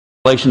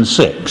Revelation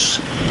 6,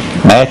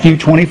 Matthew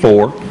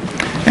 24,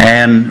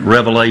 and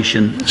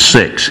Revelation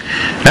 6.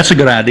 That's a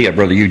good idea,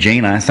 Brother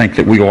Eugene. I think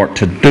that we ought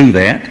to do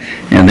that.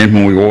 And then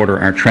when we order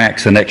our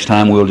tracts the next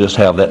time, we'll just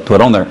have that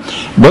put on there.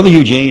 Brother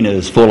Eugene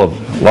is full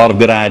of a lot of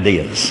good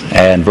ideas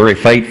and very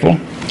faithful.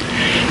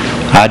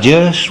 I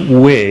just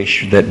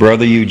wish that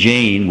Brother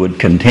Eugene would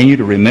continue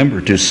to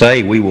remember to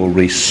say we will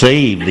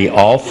receive the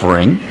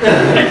offering.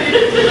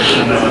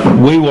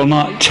 We will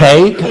not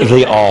take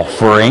the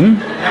offering.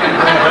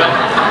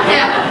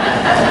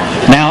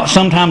 Now,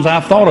 sometimes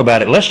I've thought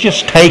about it. Let's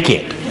just take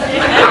it.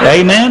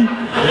 Amen?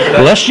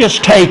 Let's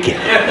just take it.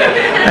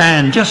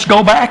 And just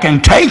go back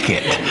and take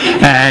it.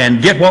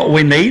 And get what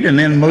we need and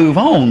then move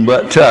on.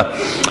 But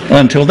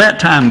until that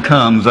time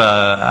comes,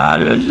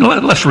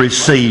 let's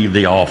receive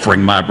the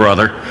offering, my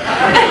brother.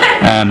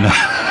 And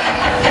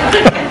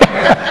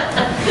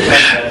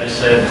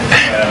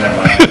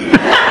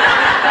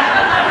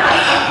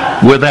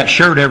with that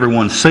shirt,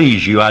 everyone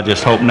sees you. I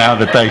just hope now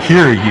that they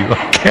hear you.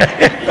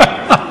 Okay?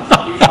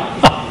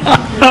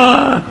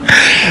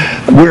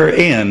 We're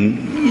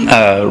in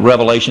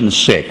Revelation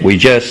 6. We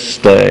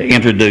just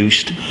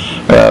introduced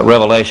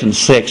Revelation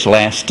 6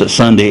 last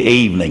Sunday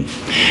evening.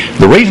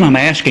 The reason I'm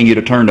asking you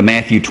to turn to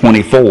Matthew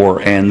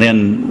 24 and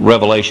then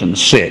Revelation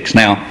 6.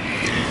 Now,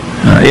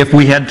 if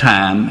we had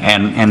time,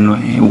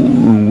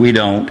 and we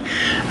don't,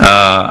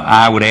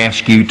 I would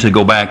ask you to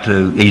go back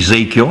to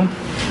Ezekiel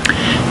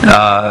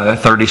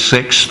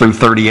 36 through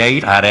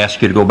 38. I'd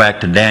ask you to go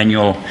back to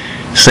Daniel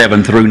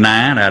 7 through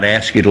 9. I'd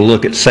ask you to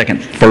look at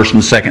 1st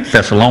and 2nd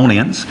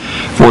Thessalonians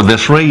for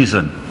this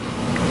reason.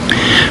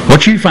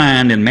 What you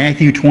find in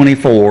Matthew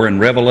 24 and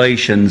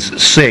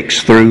Revelations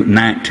 6 through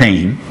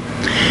 19,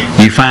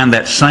 you find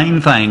that same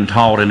thing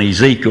taught in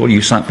Ezekiel.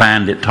 You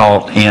find it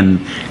taught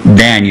in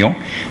Daniel.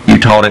 You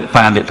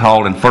find it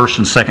taught in 1st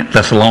and 2nd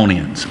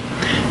Thessalonians.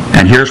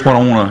 And here's what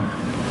I want to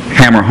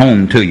hammer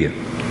home to you.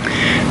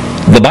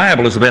 The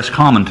Bible is the best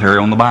commentary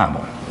on the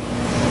Bible.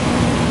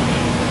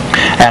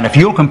 And if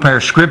you'll compare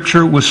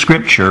Scripture with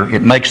Scripture,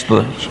 it makes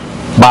the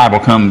Bible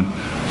come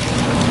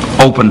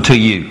open to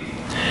you.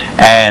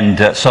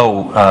 And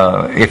so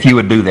if you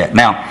would do that.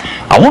 Now,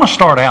 I want to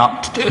start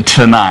out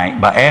tonight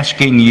by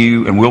asking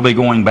you, and we'll be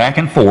going back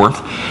and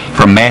forth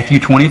from Matthew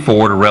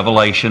 24 to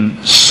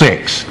Revelation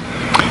 6.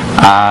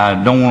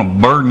 I don't want to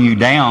burden you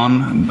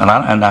down,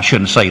 and I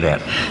shouldn't say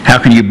that. How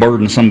can you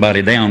burden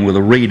somebody down with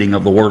a reading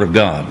of the Word of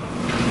God?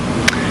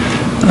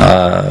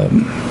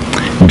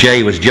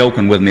 Jay was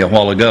joking with me a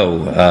while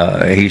ago.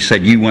 He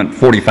said, you went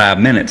 45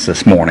 minutes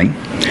this morning.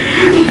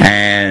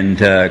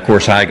 And of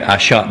course I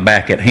shot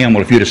back at him,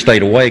 well, if you'd have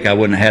stayed awake, I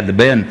wouldn't have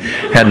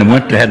hadn't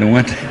went that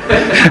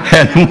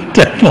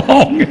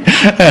long.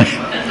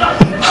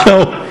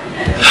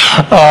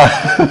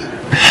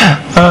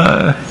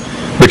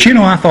 But you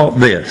know, I thought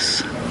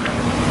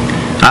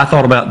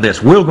about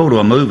this. We'll go to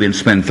a movie and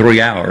spend 3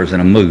 hours in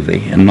a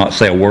movie and not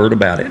say a word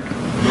about it.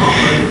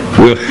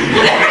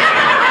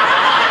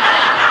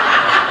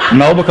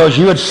 No, because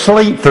you would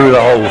sleep through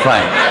the whole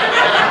thing.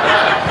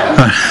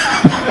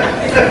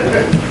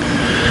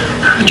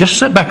 Just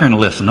sit back here and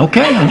listen,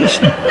 okay?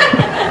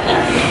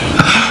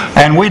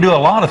 And we do a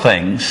lot of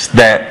things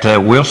that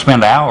we'll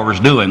spend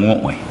hours doing,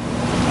 won't we?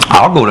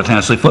 I'll go to a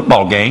Tennessee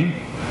football game,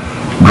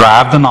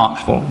 drive to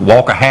Knoxville,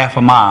 walk a half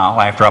a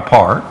mile after I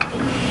park,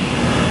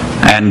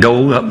 and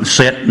go up and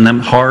sit in them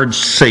hard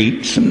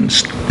seats and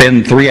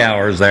spend 3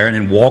 hours there, and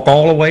then walk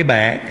all the way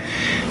back,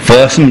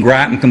 fuss and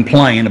gripe and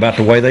complain about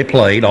the way they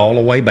played all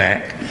the way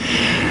back,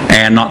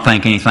 and not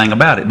think anything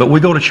about it. But we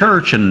go to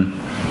church and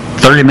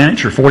 30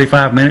 minutes or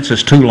 45 minutes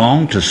is too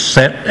long to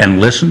sit and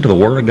listen to the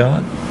Word of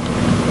God.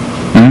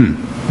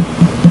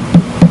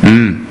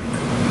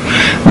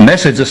 The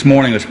message this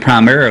morning was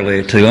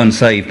primarily to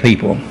unsaved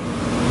people.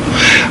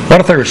 What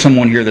if there was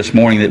someone here this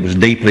morning that was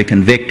deeply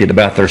convicted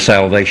about their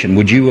salvation?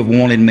 Would you have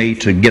wanted me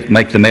to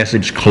make the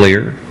message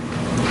clear?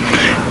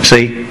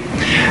 See?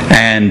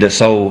 And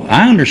so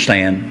I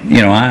understand,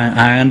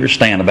 I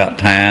understand about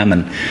time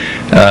and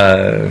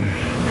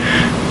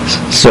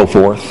so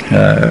forth.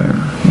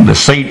 The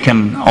seat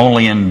can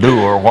only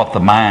endure what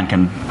the mind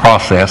can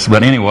process.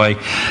 But anyway,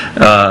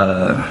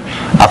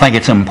 I think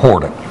it's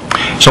important.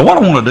 So what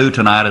I want to do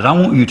tonight is I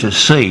want you to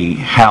see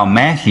how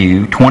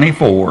Matthew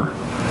 24,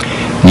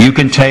 you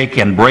can take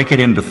and break it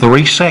into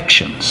 3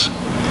 sections.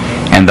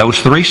 And those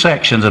 3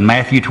 sections in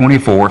Matthew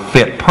 24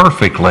 fit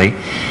perfectly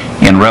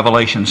in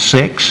Revelation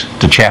 6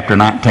 to chapter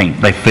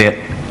 19. They fit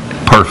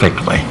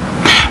perfectly.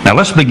 Now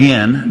let's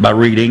begin by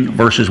reading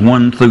verses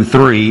 1 through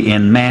 3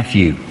 in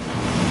Matthew.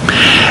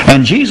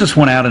 And Jesus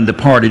went out and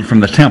departed from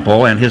the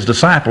temple, and his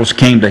disciples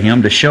came to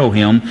him to show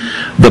him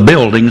the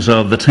buildings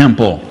of the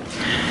temple.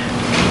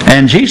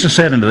 And Jesus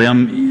said unto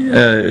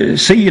them,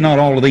 see ye not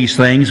all of these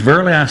things?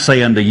 Verily I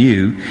say unto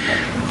you,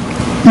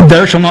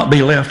 there shall not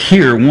be left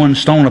here one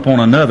stone upon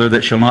another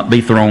that shall not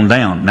be thrown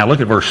down. Now look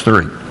at verse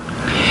 3.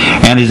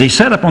 And as he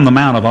sat up on the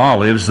Mount of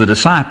Olives, the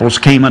disciples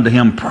came unto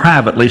him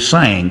privately,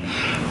 saying,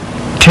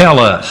 Tell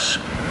us.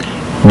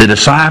 The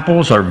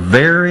disciples are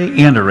very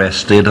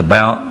interested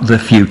about the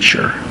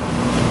future.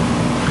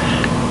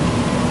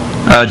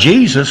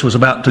 Jesus was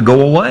about to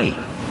go away.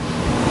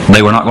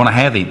 They were not going to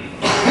have him.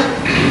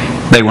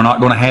 They were not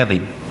going to have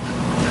him.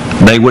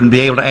 They wouldn't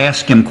be able to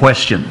ask him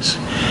questions.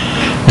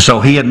 So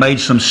he had made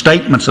some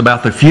statements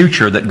about the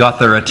future that got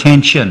their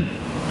attention.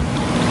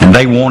 And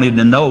they wanted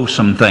to know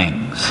some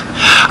things.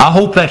 I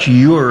hope that's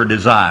your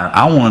desire.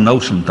 I want to know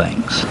some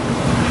things.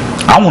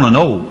 I want to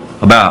know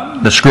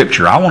about the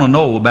Scripture. I want to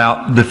know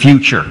about the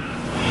future.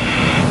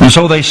 And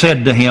so they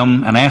said to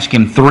him and asked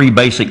him three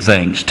basic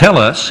things. Tell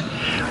us,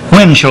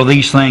 when shall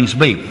these things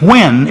be?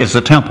 When is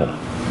the temple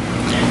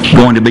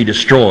going to be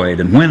destroyed?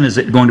 And when is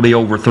it going to be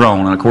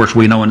overthrown? And of course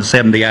we know in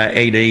 70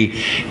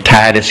 AD,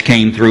 Titus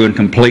came through and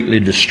completely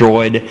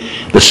destroyed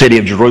the city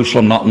of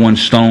Jerusalem. Not one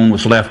stone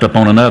was left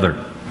upon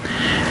another.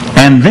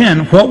 And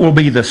then, what will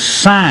be the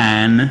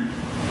sign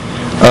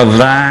of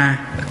thy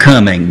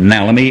coming?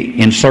 Now let me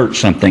insert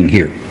something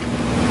here.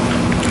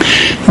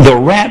 The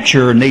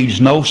rapture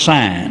needs no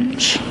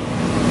signs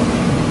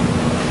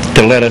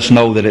to let us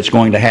know that it's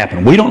going to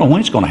happen. We don't know when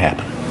it's going to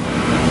happen.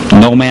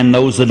 No man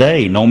knows the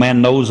day. No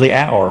man knows the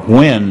hour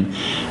when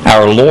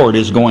our Lord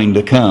is going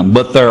to come.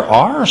 But there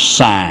are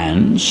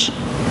signs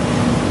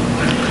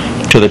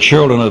to the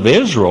children of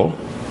Israel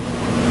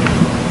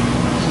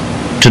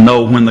to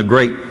know when the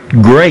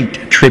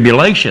great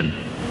tribulation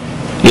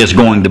is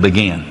going to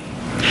begin.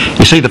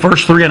 You see, the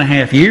first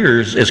 3.5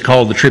 years is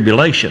called the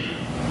tribulation.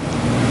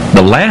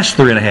 The last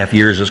 3.5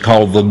 years is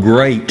called the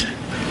great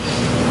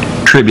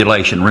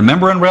tribulation.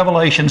 Remember in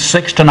Revelation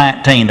 6 to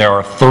 19, there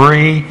are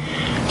 3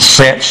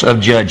 sets of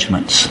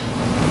judgments.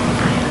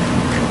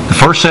 The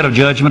first set of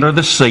judgment are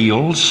the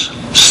seals,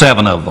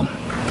 7 of them.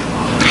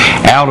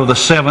 Out of the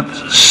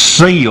 7th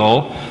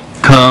seal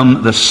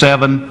come the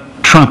 7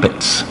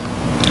 trumpets.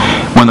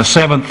 When the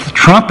 7th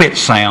trumpet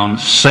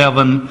sounds,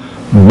 7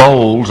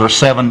 bowls or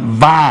 7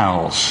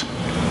 vials.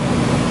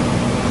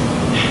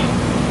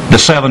 The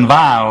 7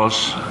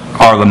 vials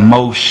are the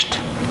most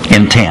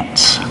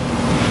intense.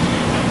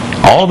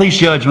 All these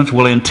judgments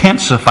will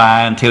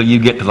intensify until you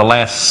get to the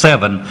last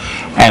 7,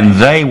 and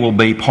they will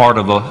be part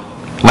of the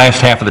last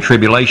half of the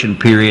tribulation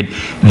period,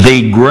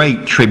 the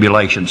great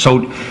tribulation. So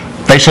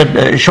they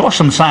said, show us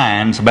some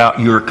signs about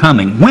your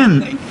coming.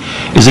 When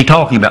is he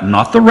talking about?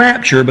 Not the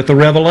rapture, but the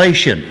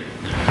revelation,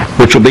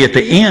 which will be at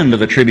the end of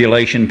the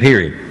tribulation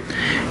period.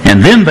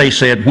 And then they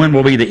said, when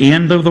will be the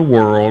end of the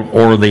world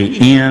or the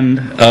end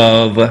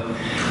of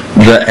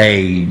the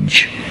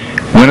age?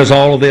 When is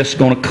all of this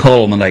going to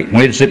culminate?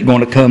 When is it going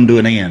to come to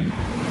an end?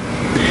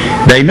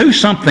 They knew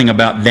something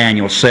about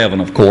Daniel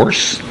 7, of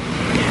course.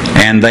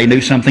 And they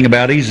knew something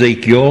about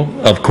Ezekiel,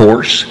 of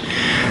course.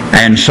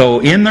 And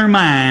so in their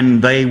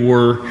mind, they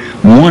were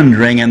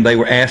wondering and they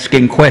were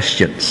asking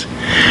questions.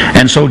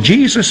 And so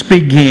Jesus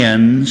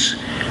begins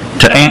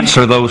to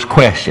answer those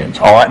questions.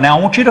 All right, now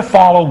I want you to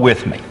follow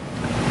with me.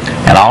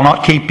 And I'll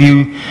not keep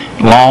you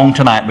long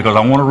tonight because I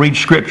want to read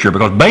Scripture.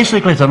 Because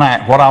basically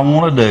tonight what I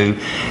want to do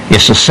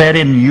is to set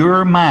in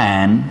your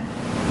mind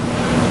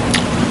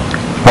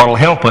what will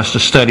help us to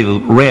study the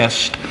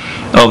rest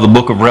of the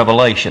book of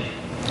Revelation.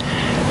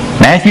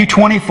 Matthew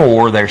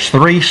 24, there's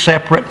 3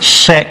 separate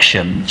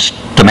sections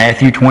to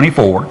Matthew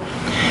 24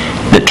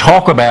 that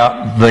talk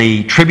about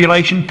the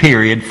tribulation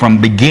period from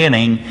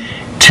beginning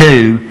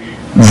to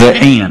the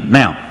end.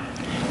 Now,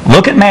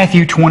 look at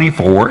Matthew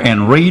 24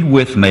 and read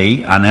with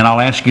me, and then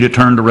I'll ask you to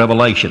turn to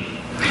Revelation.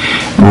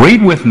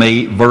 Read with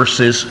me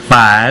verses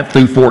 5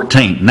 through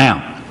 14.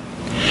 Now,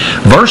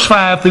 verse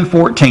 5 through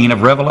 14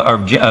 of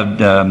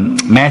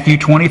Matthew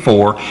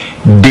 24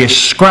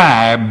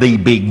 describe the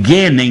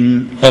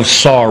beginning of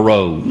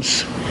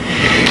sorrows.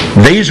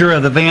 These are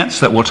the events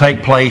that will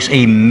take place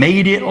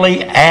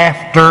immediately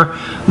after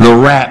the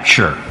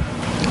rapture.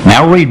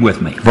 Now read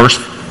with me.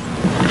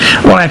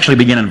 We'll actually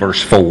begin in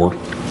verse 4.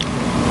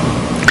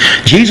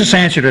 Jesus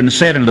answered and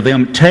said unto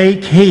them,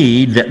 Take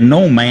heed that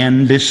no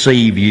man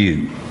deceive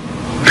you.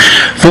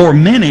 For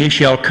many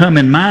shall come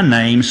in my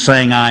name,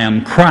 saying, I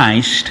am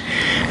Christ,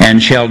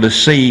 and shall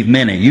deceive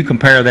many. You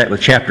compare that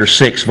with chapter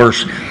 6,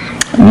 verse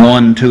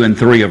 1, 2, and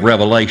 3 of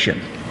Revelation.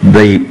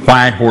 The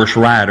white horse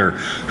rider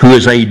who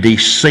is a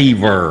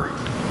deceiver.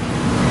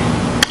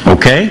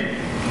 Okay?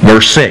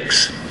 Verse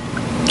 6.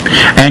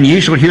 And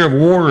ye shall hear of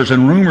wars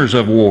and rumors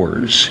of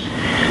wars.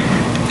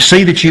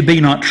 See that you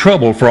be not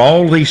troubled, for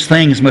all these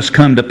things must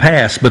come to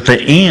pass, but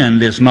the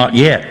end is not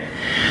yet.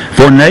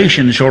 For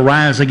nation shall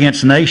rise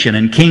against nation,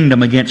 and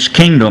kingdom against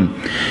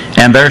kingdom,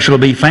 and there shall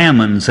be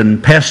famines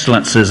and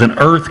pestilences and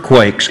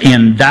earthquakes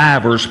in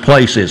divers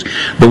places.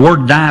 The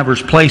word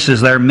divers places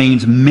there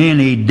means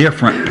many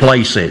different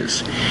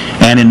places,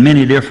 and in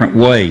many different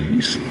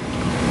ways.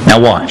 Now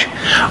watch.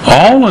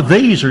 All of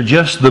these are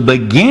just the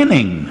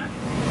beginning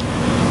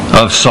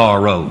of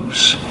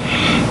sorrows.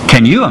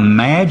 Can you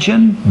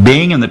imagine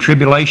being in the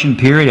tribulation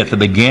period at the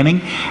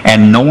beginning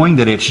and knowing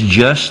that it's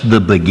just the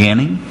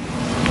beginning?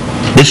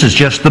 This is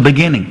just the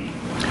beginning.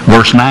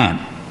 Verse 9.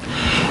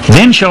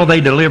 Then shall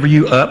they deliver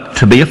you up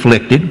to be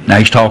afflicted. Now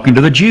he's talking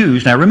to the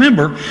Jews. Now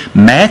remember,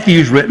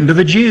 Matthew's written to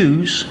the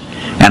Jews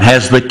and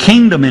has the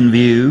kingdom in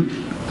view.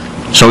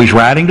 So he's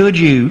writing to the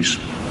Jews.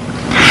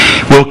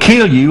 will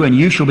kill you, and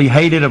you shall be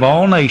hated of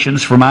all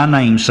nations for my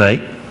name's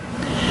sake.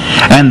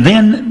 And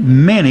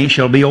then many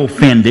shall be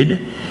offended,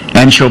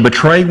 and shall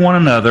betray one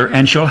another,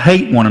 and shall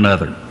hate one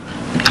another.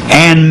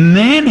 And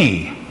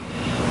many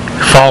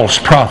false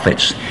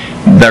prophets.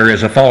 There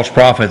is a false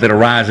prophet that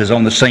arises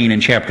on the scene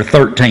in chapter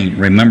 13.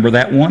 Remember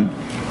that one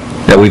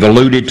that we've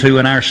alluded to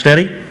in our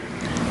study?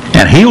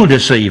 And he'll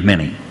deceive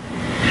many.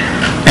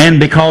 And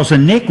because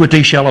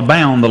iniquity shall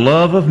abound, the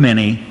love of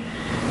many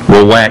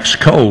will wax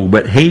cold.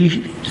 But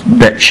he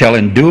that shall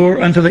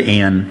endure unto the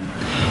end,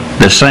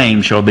 the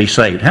same shall be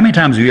saved. How many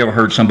times have you ever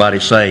heard somebody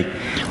say,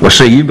 well,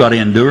 see, you've got to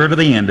endure to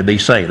the end to be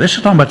saved? This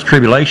is talking about the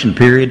tribulation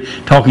period,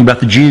 talking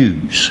about the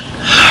Jews,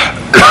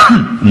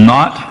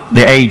 not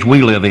the age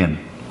we live in.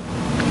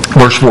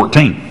 Verse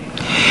 14.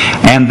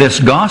 And this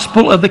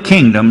gospel of the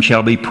kingdom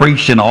shall be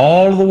preached in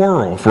all the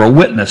world for a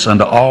witness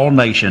unto all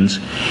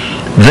nations.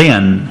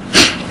 Then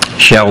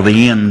shall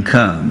the end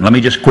come. Let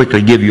me just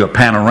quickly give you a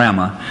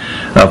panorama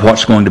of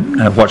what's going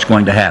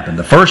to happen.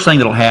 The first thing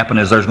that will happen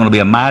is there's going to be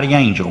a mighty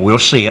angel. We'll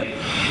see it.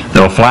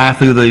 That will fly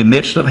through the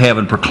midst of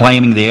heaven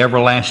proclaiming the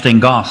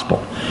everlasting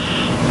gospel.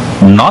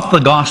 Not the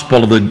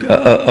gospel of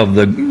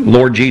the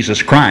Lord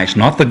Jesus Christ.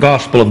 Not the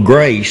gospel of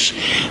grace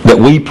that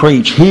we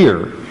preach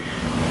here.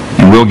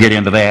 And we'll get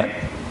into that.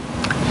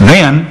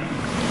 Then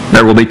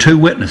there will be two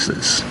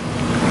witnesses.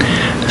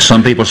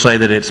 Some people say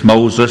that it's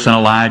Moses and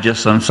Elijah.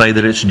 Some say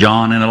that it's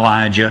John and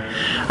Elijah.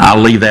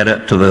 I'll leave that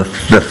up to the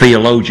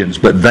theologians.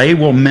 But they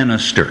will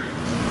minister.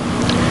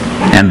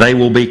 And they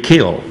will be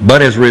killed.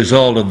 But as a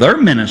result of their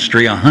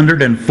ministry,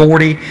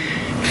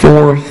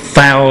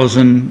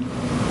 144,000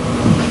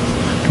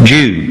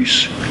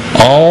 Jews,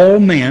 all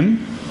men,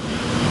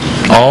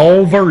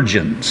 all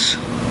virgins,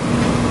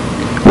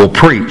 will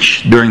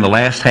preach during the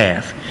last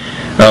half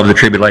of the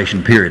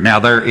tribulation period. Now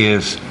there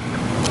is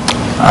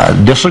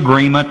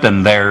disagreement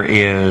and there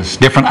is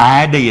different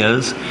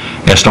ideas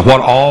as to what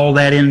all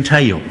that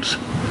entails.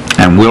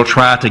 And we'll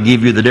try to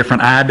give you the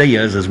different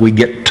ideas as we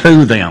get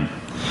to them.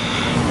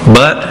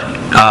 But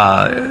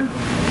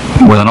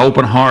with an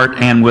open heart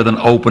and with an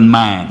open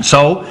mind.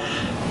 So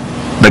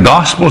the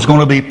gospel is going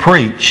to be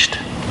preached,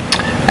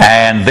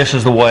 and this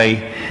is the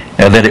way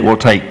that it will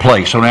take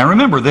place. So now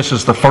remember, this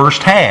is the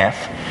first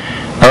half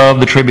of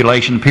the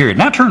tribulation period.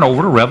 Now turn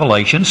over to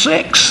Revelation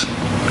 6.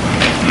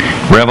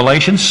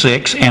 Revelation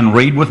 6, and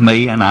read with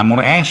me, and I'm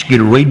going to ask you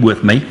to read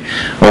with me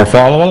or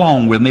follow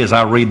along with me as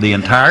I read the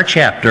entire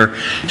chapter.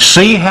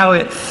 See how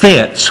it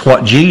fits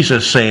what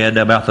Jesus said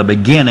about the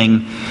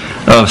beginning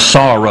of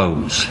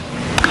sorrows.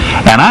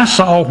 And I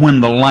saw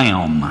when the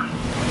Lamb.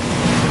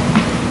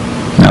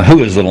 Now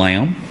who is the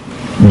Lamb?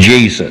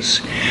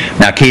 Jesus.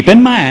 Now keep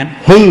in mind,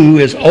 who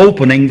is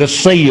opening the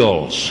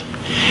seals?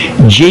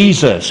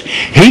 Jesus.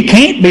 He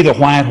can't be the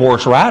white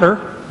horse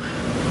rider,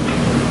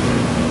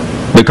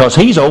 because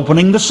he's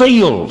opening the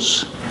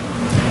seals.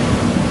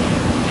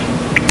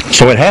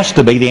 So it has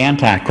to be the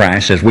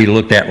Antichrist, as we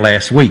looked at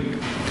last week.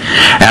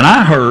 And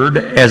I heard,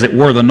 as it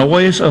were, the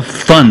noise of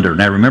thunder.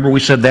 Now remember, we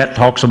said that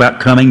talks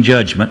about coming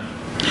judgment.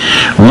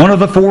 One of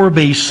the four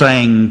beasts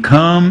saying,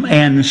 come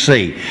and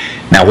see.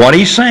 Now what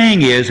he's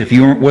saying is, if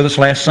you weren't with us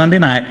last Sunday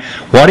night,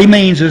 what he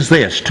means is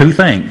this, two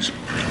things.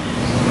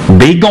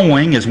 Be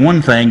going is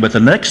one thing, but the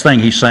next thing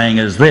he's saying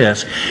is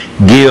this: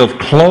 give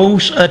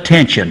close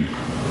attention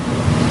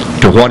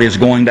to what is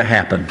going to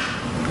happen.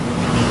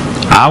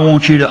 I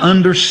want you to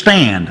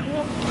understand.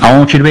 I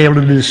want you to be able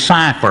to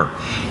decipher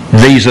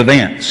these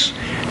events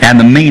and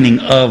the meaning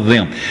of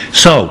them.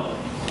 So,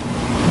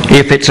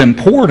 if it's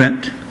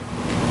important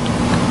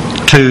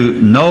to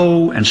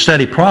know and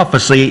study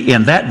prophecy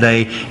in that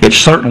day, it's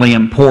certainly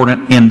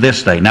important in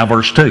this day. Now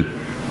verse 2.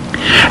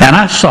 And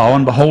I saw,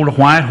 and behold, a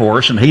white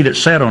horse, and he that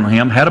sat on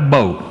him had a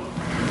bow.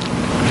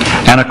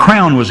 And a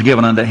crown was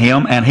given unto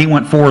him, and he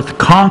went forth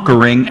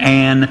conquering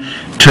and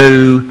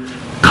to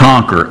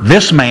conquer.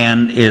 This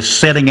man is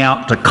setting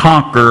out to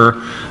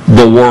conquer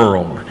the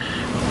world.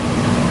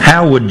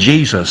 How would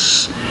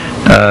Jesus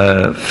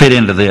fit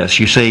into this?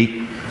 You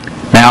see,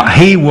 now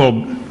he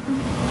will,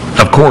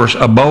 of course,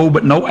 a bow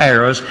but no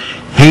arrows.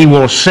 He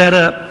will set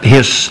up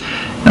his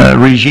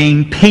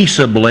regime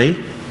peaceably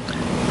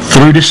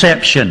through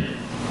deception.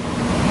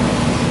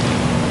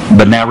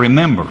 But now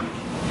remember,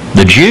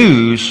 the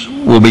Jews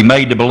will be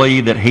made to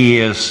believe that he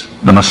is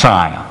the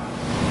Messiah.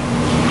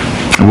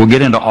 And we'll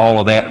get into all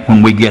of that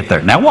when we get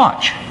there. Now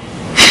watch.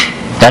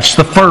 That's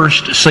the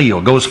first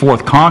seal. Goes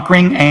forth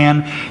conquering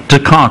and to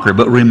conquer.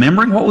 But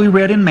remembering what we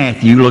read in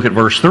Matthew, look at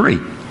verse 3.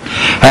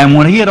 And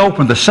when he had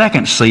opened the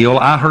second seal,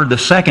 I heard the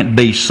second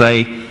beast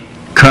say,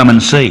 come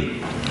and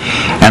see.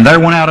 And there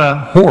went out a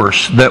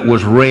horse that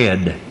was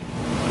red.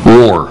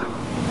 War.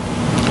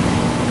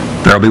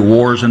 There will be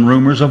wars and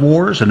rumors of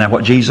wars. Isn't that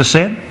what Jesus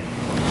said?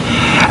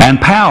 And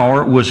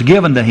power was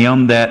given to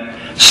him that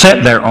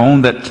sat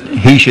thereon, that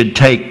he should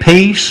take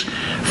peace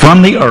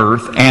from the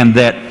earth, and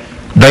that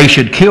they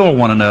should kill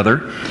one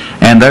another.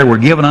 And there were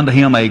given unto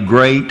him a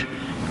great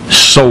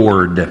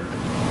sword.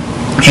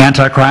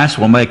 Antichrist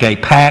will make a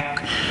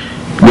pact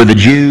with the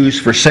Jews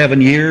for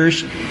 7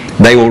 years.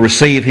 They will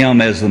receive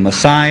him as the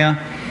Messiah,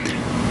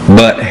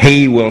 but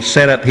he will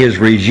set up his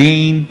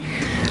regime,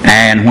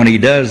 and when he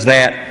does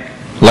that,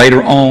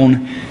 later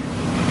on,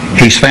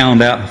 he's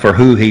found out for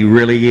who he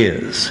really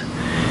is.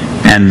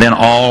 And then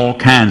all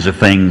kinds of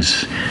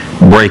things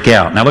break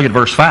out. Now look at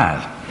verse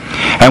 5.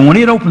 And when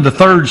he had opened the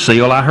third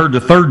seal, I heard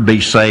the third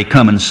beast say,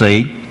 Come and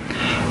see.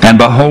 And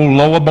behold,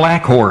 lo, a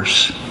black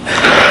horse,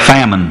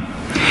 famine.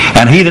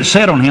 And he that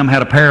sat on him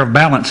had a pair of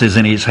balances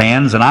in his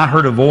hands. And I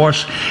heard a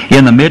voice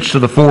in the midst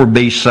of the four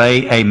beasts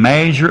say, A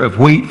measure of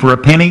wheat for a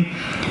penny,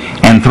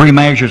 and 3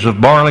 measures of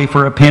barley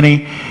for a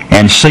penny,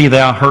 and see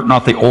thou hurt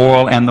not the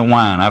oil and the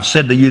wine. I've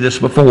said to you this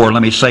before,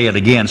 let me say it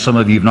again. Some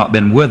of you have not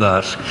been with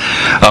us.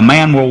 A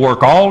man will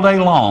work all day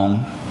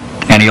long,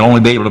 and he'll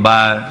only be able to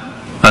buy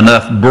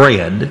enough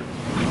bread.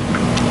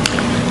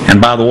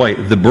 And by the way,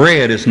 the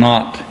bread is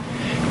not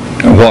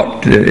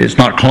it's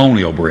not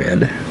colonial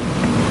bread.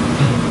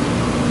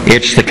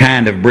 It's the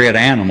kind of bread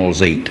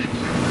animals eat.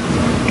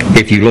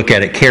 If you look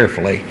at it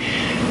carefully,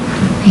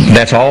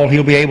 that's all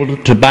he'll be able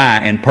to buy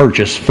and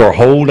purchase for a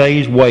whole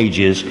day's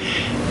wages.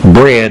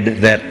 Bread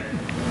that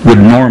would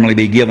normally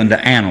be given to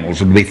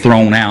animals would be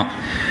thrown out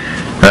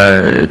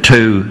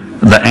to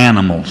the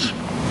animals.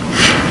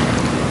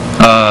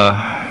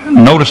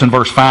 Notice in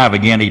verse 5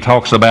 again, he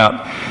talks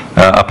about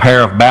a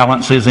pair of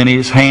balances in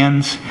his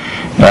hands.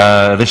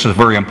 This is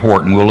very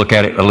important. We'll look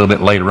at it a little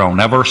bit later on.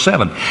 Now verse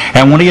 7.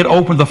 And when he had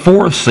opened the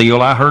fourth seal,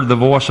 I heard the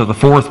voice of the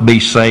fourth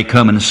beast say,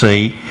 Come and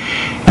see.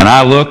 And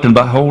I looked, and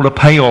behold, a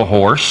pale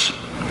horse.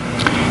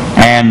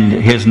 And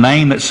his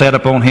name that sat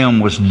upon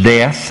him was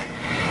Death,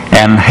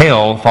 and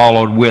hell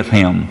followed with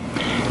him.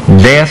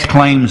 Death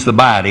claims the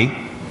body.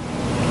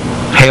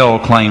 Hell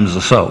claims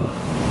the soul.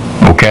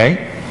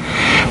 Okay?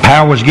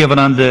 Power was given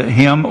unto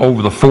him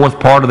over the fourth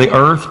part of the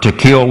earth to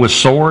kill with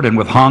sword and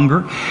with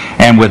hunger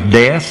and with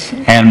death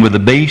and with the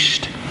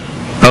beast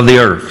of the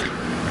earth.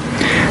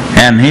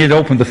 And he had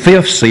opened the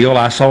fifth seal.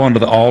 I saw under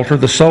the altar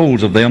the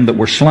souls of them that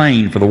were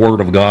slain for the word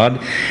of God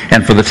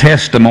and for the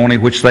testimony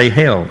which they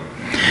held.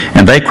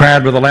 And they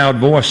cried with a loud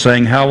voice,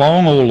 saying, How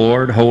long, O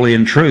Lord, holy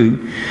and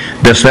true,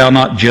 dost thou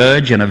not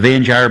judge and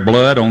avenge our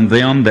blood on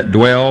them that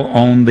dwell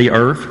on the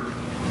earth?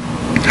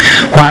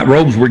 White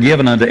robes were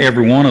given unto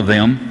every one of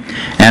them,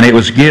 and it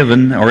was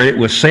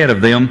said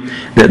of them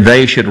that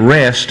they should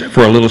rest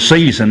for a little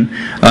season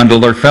until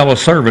their fellow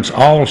servants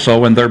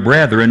also and their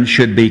brethren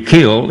should be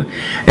killed,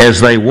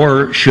 as they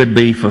should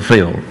be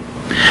fulfilled.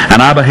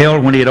 And I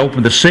beheld when he had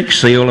opened the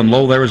sixth seal, and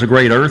lo, there was a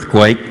great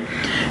earthquake,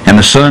 and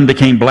the sun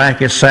became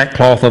black as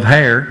sackcloth of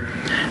hair,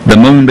 the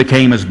moon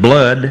became as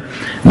blood,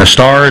 and the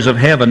stars of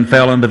heaven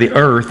fell unto the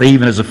earth,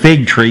 even as a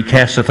fig tree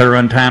casteth her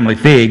untimely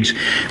figs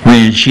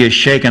when she is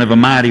shaken of a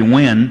mighty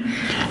wind.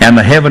 And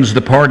the heavens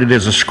departed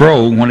as a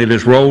scroll when it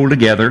is rolled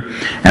together,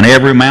 and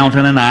every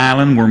mountain and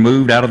island were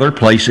moved out of their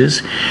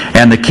places.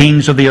 And the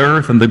kings of the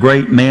earth, and the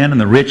great men,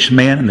 and the rich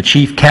men, and the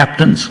chief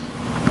captains,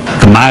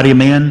 the mighty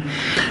men,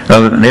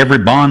 and every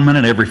bondman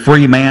and every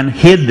free man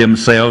hid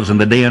themselves in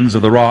the dens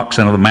of the rocks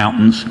and of the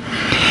mountains,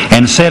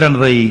 and said unto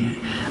the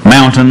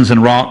mountains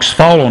and rocks,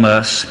 Fall on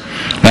us,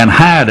 and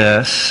hide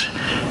us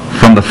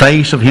from the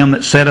face of him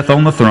that sitteth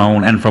on the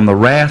throne, and from the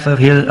wrath of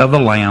the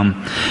Lamb.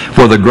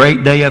 For the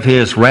great day of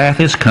his wrath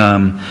is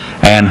come,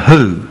 and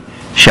who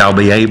shall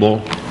be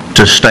able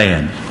to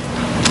stand?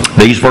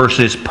 These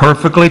verses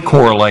perfectly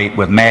correlate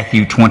with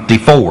Matthew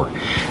 24,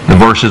 the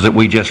verses that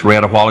we just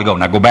read a while ago.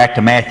 Now go back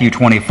to Matthew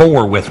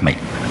 24 with me.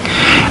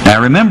 Now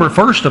remember,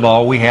 first of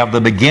all, we have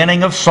the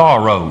beginning of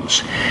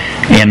sorrows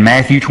in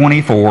Matthew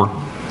 24,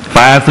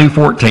 5 through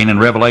 14, and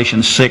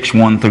Revelation 6,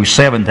 1 through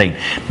 17.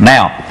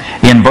 Now,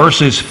 in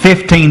verses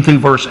 15 through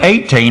verse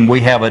 18,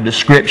 we have a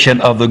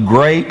description of the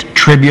Great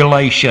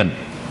Tribulation.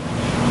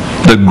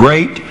 The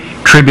Great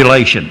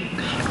Tribulation.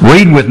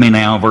 Read with me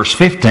now, verse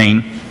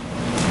 15,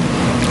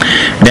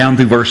 down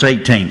through verse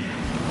 18.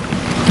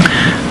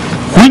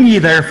 When ye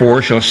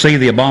therefore shall see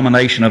the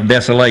abomination of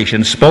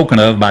desolation spoken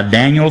of by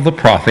Daniel the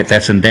prophet,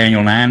 that's in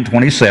Daniel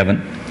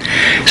 9:27,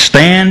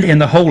 stand in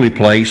the holy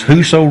place,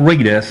 whoso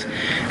readeth,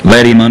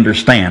 let him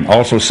understand.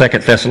 Also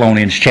 2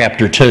 Thessalonians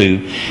chapter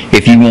 2,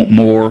 if you want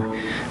more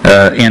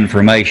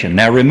information.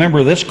 Now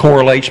remember, this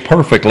correlates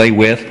perfectly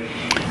with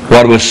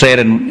what was said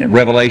in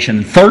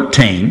Revelation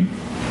 13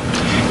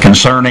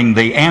 concerning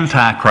the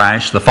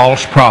Antichrist, the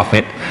false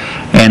prophet,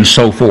 and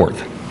so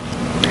forth.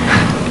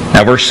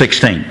 Now verse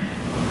 16.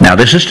 Now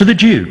this is to the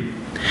Jew.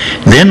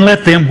 Then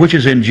let them which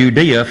is in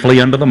Judea flee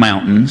unto the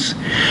mountains.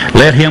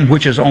 Let him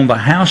which is on the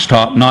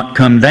housetop not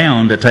come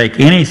down to take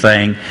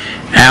anything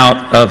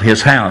out of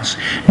his house.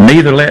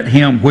 Neither let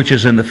him which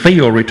is in the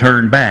field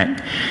return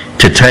back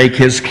to take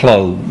his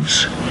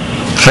clothes.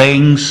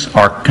 Things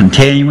are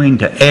continuing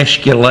to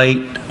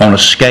escalate on a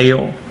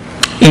scale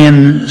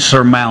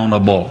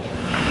insurmountable.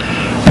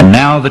 And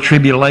now the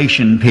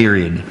tribulation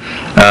period,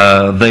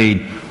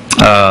 the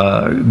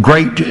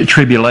Great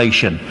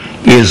Tribulation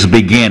is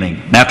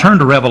beginning. Now turn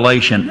to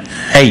Revelation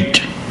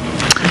 8.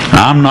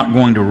 I'm not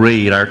going to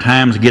read. Our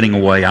time's getting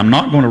away. I'm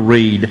not going to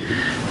read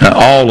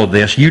all of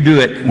this. You do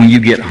it when you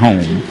get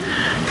home.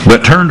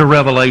 But turn to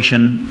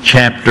Revelation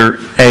chapter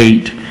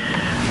 8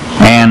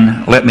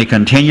 and let me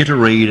continue to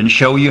read and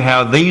show you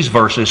how these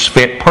verses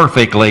fit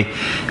perfectly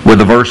with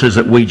the verses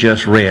that we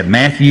just read.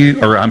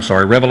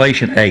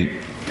 Revelation 8.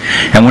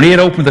 And when he had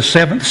opened the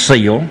seventh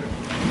seal,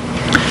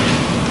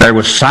 there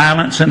was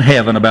silence in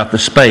heaven about the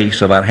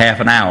space of about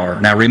half an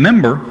hour. Now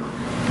remember,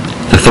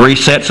 the three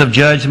sets of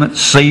judgments,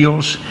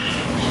 seals,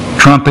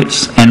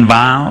 trumpets, and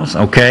vials.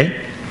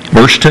 Okay?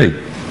 Verse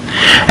 2.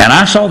 And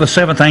I saw the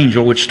seventh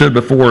angel which stood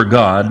before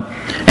God,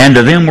 and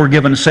to them were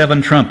given 7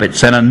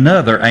 trumpets, and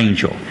another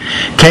angel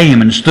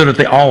came and stood at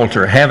the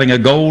altar, having a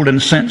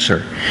golden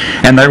censer.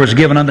 And there was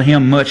given unto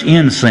him much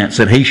incense,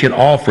 that he should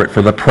offer it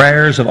for the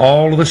prayers of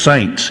all of the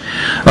saints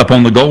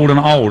upon the golden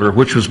altar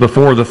which was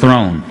before the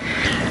throne.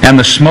 And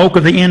the smoke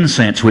of the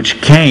incense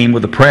which came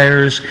with the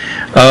prayers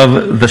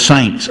of the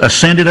saints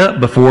ascended up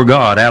before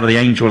God out of the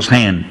angel's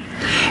hand.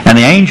 And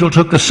the angel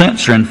took the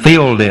censer and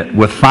filled it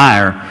with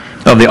fire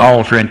of the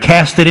altar, and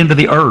cast it into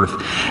the earth.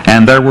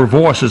 And there were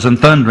voices and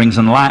thunderings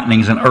and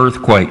lightnings and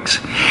earthquakes.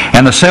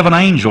 And the 7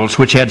 angels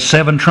which had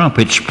 7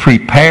 trumpets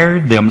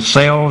prepared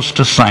themselves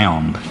to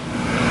sound.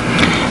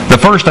 The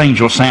first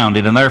angel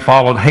sounded, and there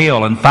followed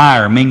hail and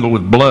fire mingled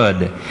with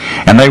blood,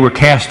 and they were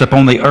cast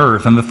upon the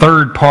earth. And the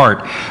third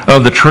part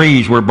of the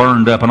trees were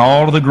burned up, and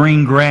all of the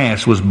green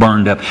grass was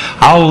burned up.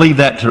 I'll leave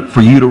that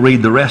for you to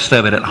read the rest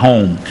of it at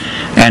home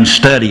and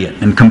study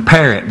it and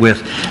compare it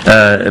with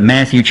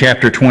Matthew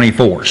chapter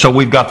 24. So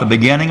we've got the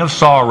beginning of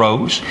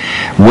sorrows.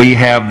 We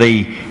have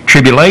the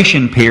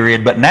tribulation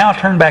period, but now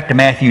turn back to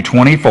Matthew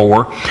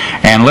 24,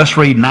 and let's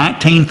read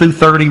 19 through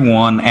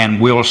 31,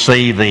 and we'll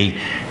see the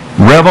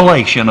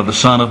revelation of the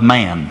Son of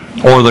Man,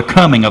 or the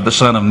coming of the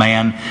Son of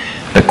Man,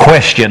 the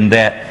question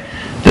that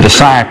the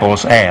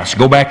disciples asked.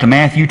 Go back to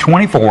Matthew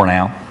 24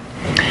 now,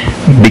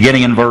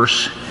 beginning in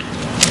verse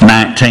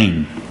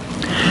 19.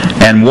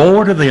 And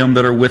woe to them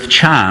that are with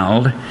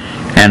child,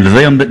 and to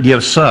them that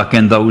give suck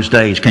in those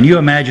days. Can you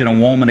imagine a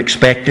woman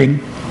expecting?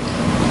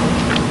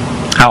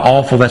 How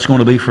awful that's going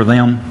to be for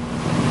them.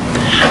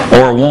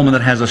 Or a woman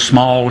that has a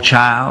small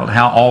child,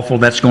 how awful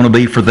that's going to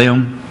be for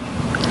them.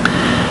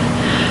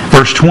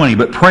 Verse 20,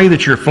 but pray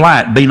that your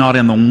flight be not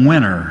in the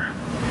winter,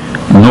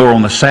 nor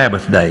on the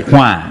Sabbath day.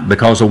 Why?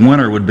 Because the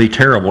winter would be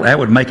terrible. That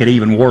would make it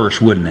even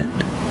worse, wouldn't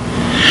it?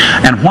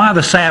 And why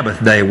the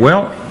Sabbath day?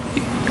 Well,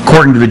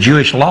 according to the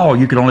Jewish law,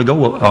 you could only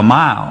go a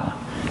mile.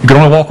 You could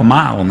only walk a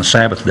mile on the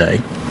Sabbath day.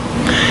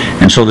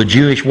 And so the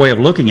Jewish way of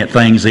looking at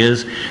things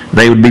is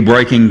they would be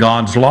breaking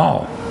God's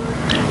law.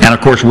 And of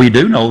course, we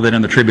do know that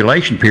in the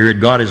tribulation period,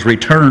 God has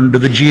returned to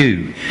the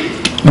Jew.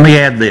 Let me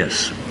add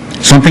this.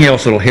 Something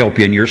else that will help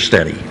you in your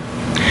study.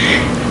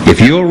 If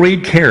you'll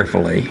read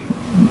carefully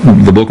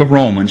the book of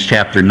Romans,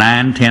 chapter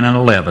 9, 10, and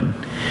 11,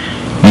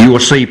 you will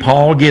see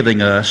Paul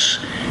giving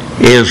us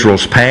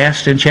Israel's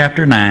past in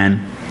chapter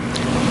 9,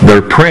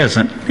 their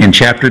present in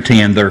chapter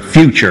 10, their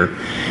future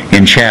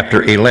in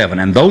chapter 11.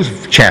 And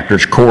those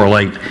chapters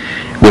correlate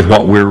with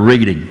what we're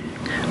reading.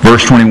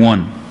 Verse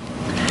 21.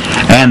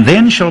 And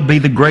then shall be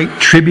the great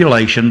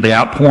tribulation, the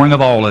outpouring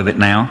of all of it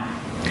now,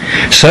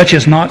 such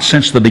as not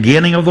since the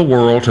beginning of the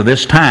world to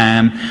this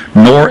time,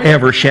 nor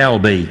ever shall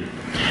be.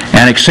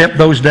 And except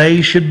those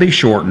days should be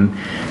shortened,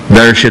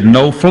 there should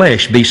no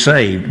flesh be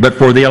saved. But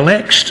for the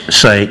elect's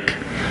sake,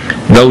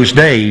 those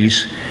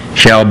days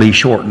shall be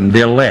shortened.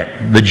 The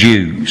elect, the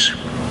Jews.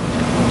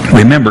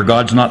 Remember,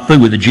 God's not through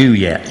with the Jew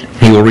yet.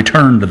 He will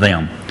return to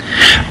them.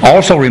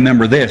 Also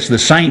remember this, the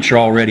saints are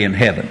already in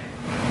heaven.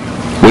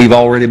 We've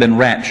already been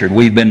raptured.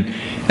 We've been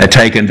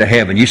taken to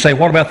heaven. You say,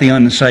 what about the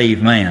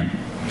unsaved man?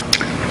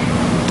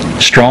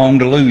 Strong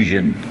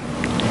delusion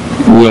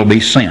will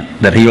be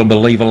sent, that he'll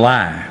believe a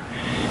lie,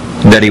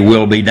 that he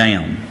will be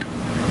damned.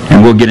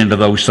 And we'll get into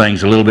those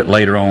things a little bit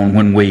later on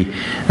when we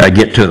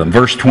get to them.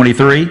 Verse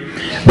 23,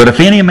 but if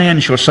any man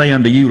shall say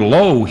unto you,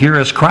 lo, here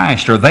is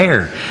Christ, or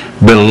there,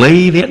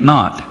 believe it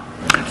not.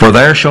 For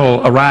there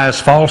shall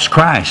arise false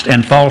Christ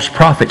and false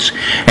prophets,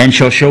 and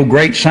shall show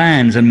great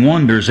signs and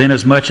wonders,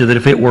 inasmuch that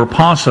if it were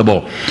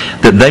possible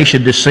that they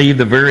should deceive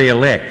the very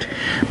elect.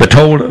 But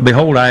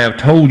behold, I have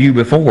told you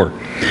before.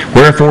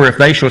 Wherefore, if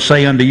they shall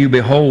say unto you,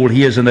 behold,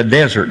 he is in the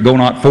desert, go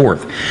not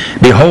forth.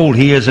 Behold,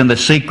 he is in the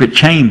secret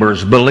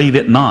chambers, believe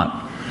it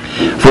not.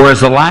 For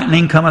as the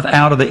lightning cometh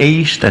out of the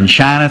east, and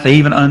shineth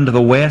even unto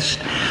the west,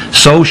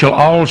 so shall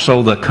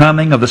also the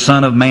coming of the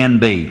Son of Man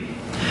be.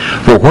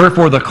 For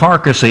wherefore the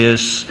carcass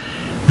is,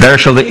 there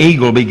shall the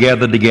eagle be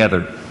gathered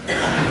together.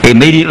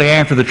 Immediately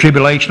after the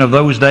tribulation of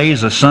those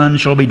days, the sun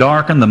shall be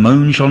darkened, the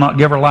moon shall not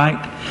give her light,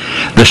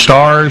 the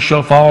stars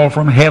shall fall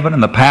from heaven,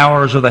 and the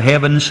powers of the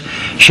heavens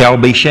shall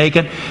be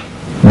shaken.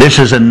 This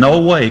is in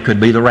no way could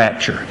be the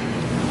rapture.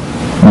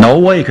 No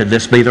way could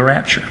this be the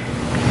rapture.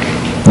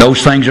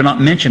 Those things are not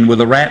mentioned with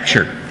the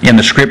rapture in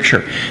the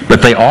Scripture,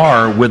 but they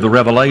are with the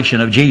revelation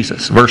of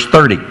Jesus. Verse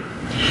 30.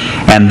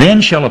 And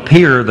then shall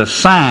appear the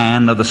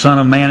sign of the Son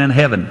of Man in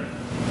heaven.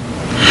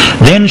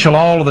 Then shall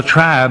all of the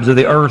tribes of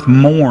the earth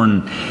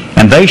mourn,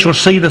 and they shall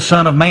see the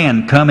Son of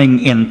Man coming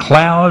in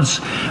clouds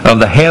of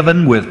the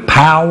heaven with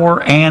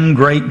power and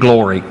great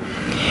glory.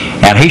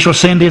 And he shall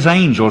send his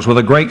angels with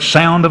a great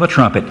sound of a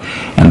trumpet,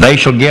 and they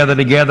shall gather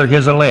together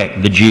his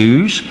elect, the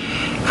Jews,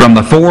 from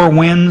the four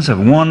winds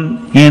of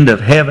one end of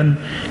heaven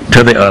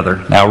to the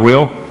other. Now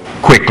real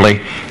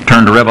quickly,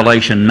 turn to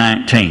Revelation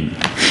 19.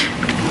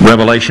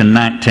 Revelation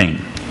 19.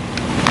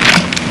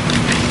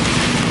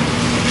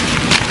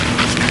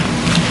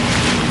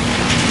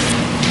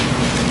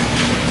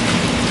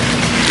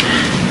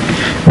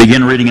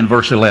 Begin reading in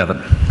verse 11.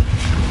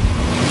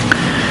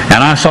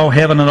 And I saw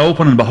heaven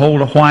open, and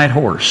behold, a white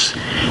horse.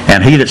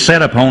 And he that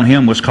sat upon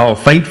him was called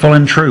Faithful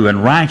and True,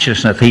 and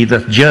righteousness he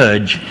doth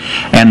judge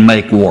and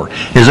make war.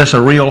 Is this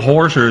a real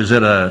horse, or is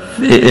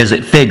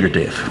it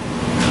figurative?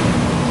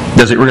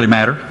 Does it really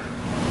matter?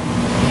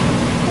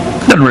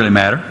 Doesn't really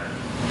matter.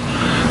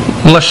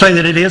 Let's say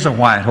that it is a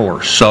white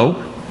horse. So?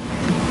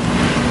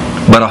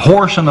 But a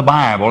horse in the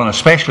Bible, and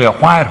especially a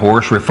white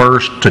horse,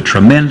 refers to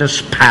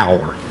tremendous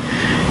power.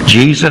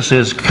 Jesus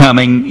is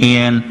coming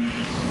in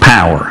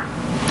power.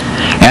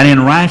 And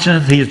in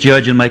righteousness he is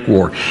judge and make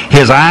war.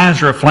 His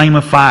eyes are a flame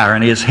of fire,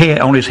 and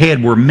on his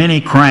head were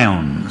many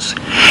crowns.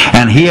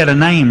 And he had a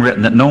name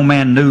written that no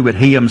man knew but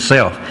he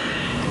himself.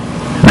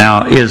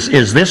 Now,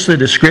 is this the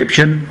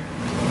description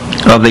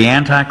of the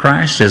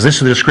Antichrist? Is this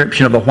the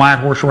description of the white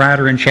horse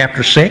rider in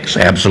chapter 6?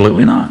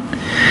 Absolutely not.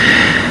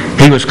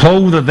 He was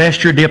clothed with a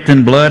vesture dipped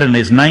in blood, and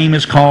his name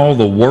is called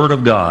the Word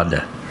of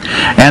God.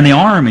 And the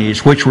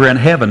armies which were in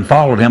heaven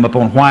followed him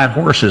upon white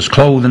horses,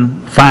 clothed in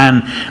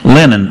fine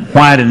linen,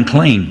 white and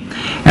clean.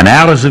 And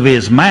out of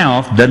his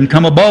mouth doesn't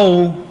come a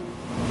bow,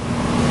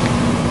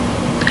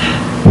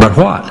 but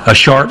what? A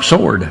sharp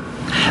sword,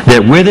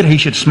 that with it he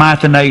should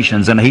smite the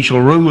nations, and he shall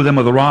rule them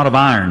with a rod of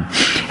iron.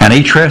 And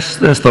he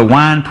treadeth the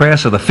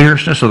winepress of the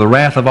fierceness of the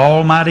wrath of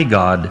Almighty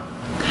God.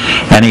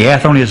 And he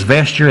hath on his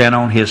vesture and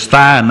on his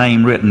thigh a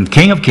name written,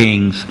 King of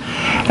Kings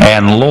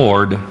and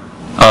Lord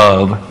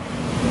of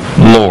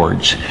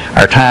Lords.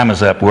 Our time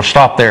is up. We'll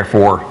stop there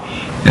for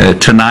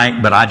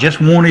tonight, but I just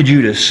wanted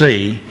you to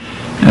see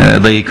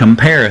the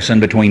comparison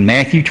between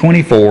Matthew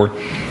 24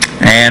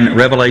 and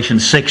Revelation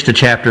 6 to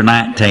chapter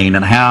 19,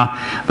 and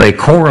how they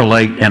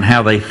correlate and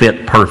how they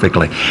fit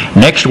perfectly.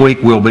 Next week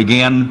we'll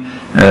begin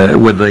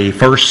with the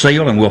first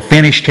seal, and we'll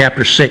finish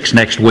chapter 6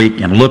 next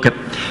week and look at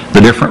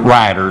the different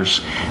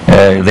riders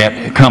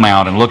that come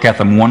out and look at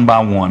them one by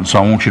one. So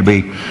I want you to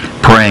be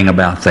praying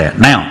about that.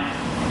 Now,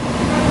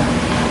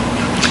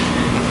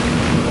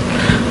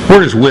 where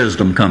does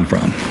wisdom come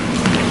from?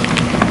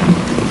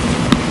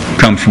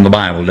 Comes from the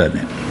Bible, doesn't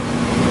it?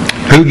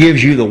 Who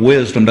gives you the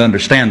wisdom to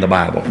understand the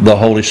Bible? The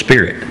Holy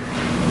Spirit.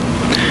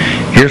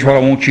 Here's what I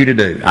want you to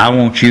do. I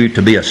want you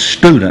to be a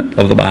student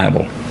of the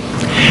Bible.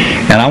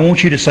 And I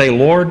want you to say,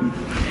 Lord,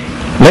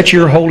 let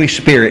your Holy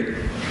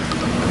Spirit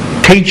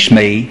teach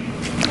me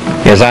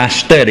as I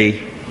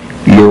study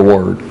your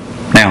Word.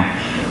 Now,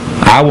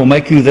 I will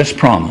make you this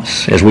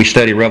promise as we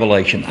study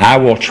Revelation. I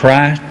will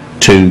try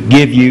to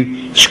give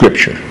you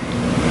Scripture.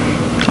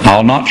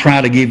 I'll not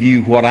try to give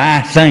you what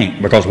I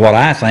think, because what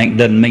I think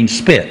doesn't mean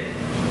spit.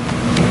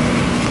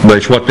 But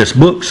it's what this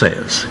book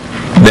says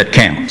that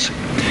counts.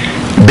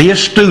 Be a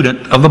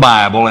student of the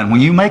Bible, and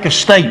when you make a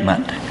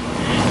statement,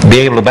 be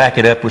able to back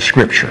it up with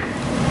Scripture.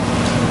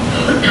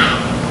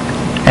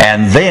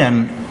 And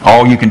then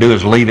all you can do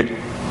is leave it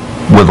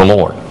with the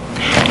Lord.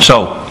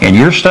 So, in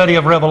your study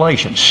of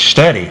Revelation,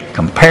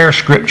 compare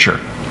Scripture,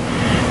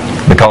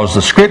 because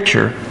the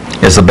Scripture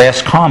is the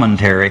best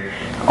commentary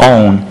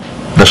on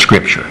the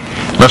Scripture.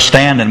 Let's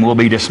stand and we'll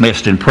be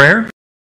dismissed in prayer.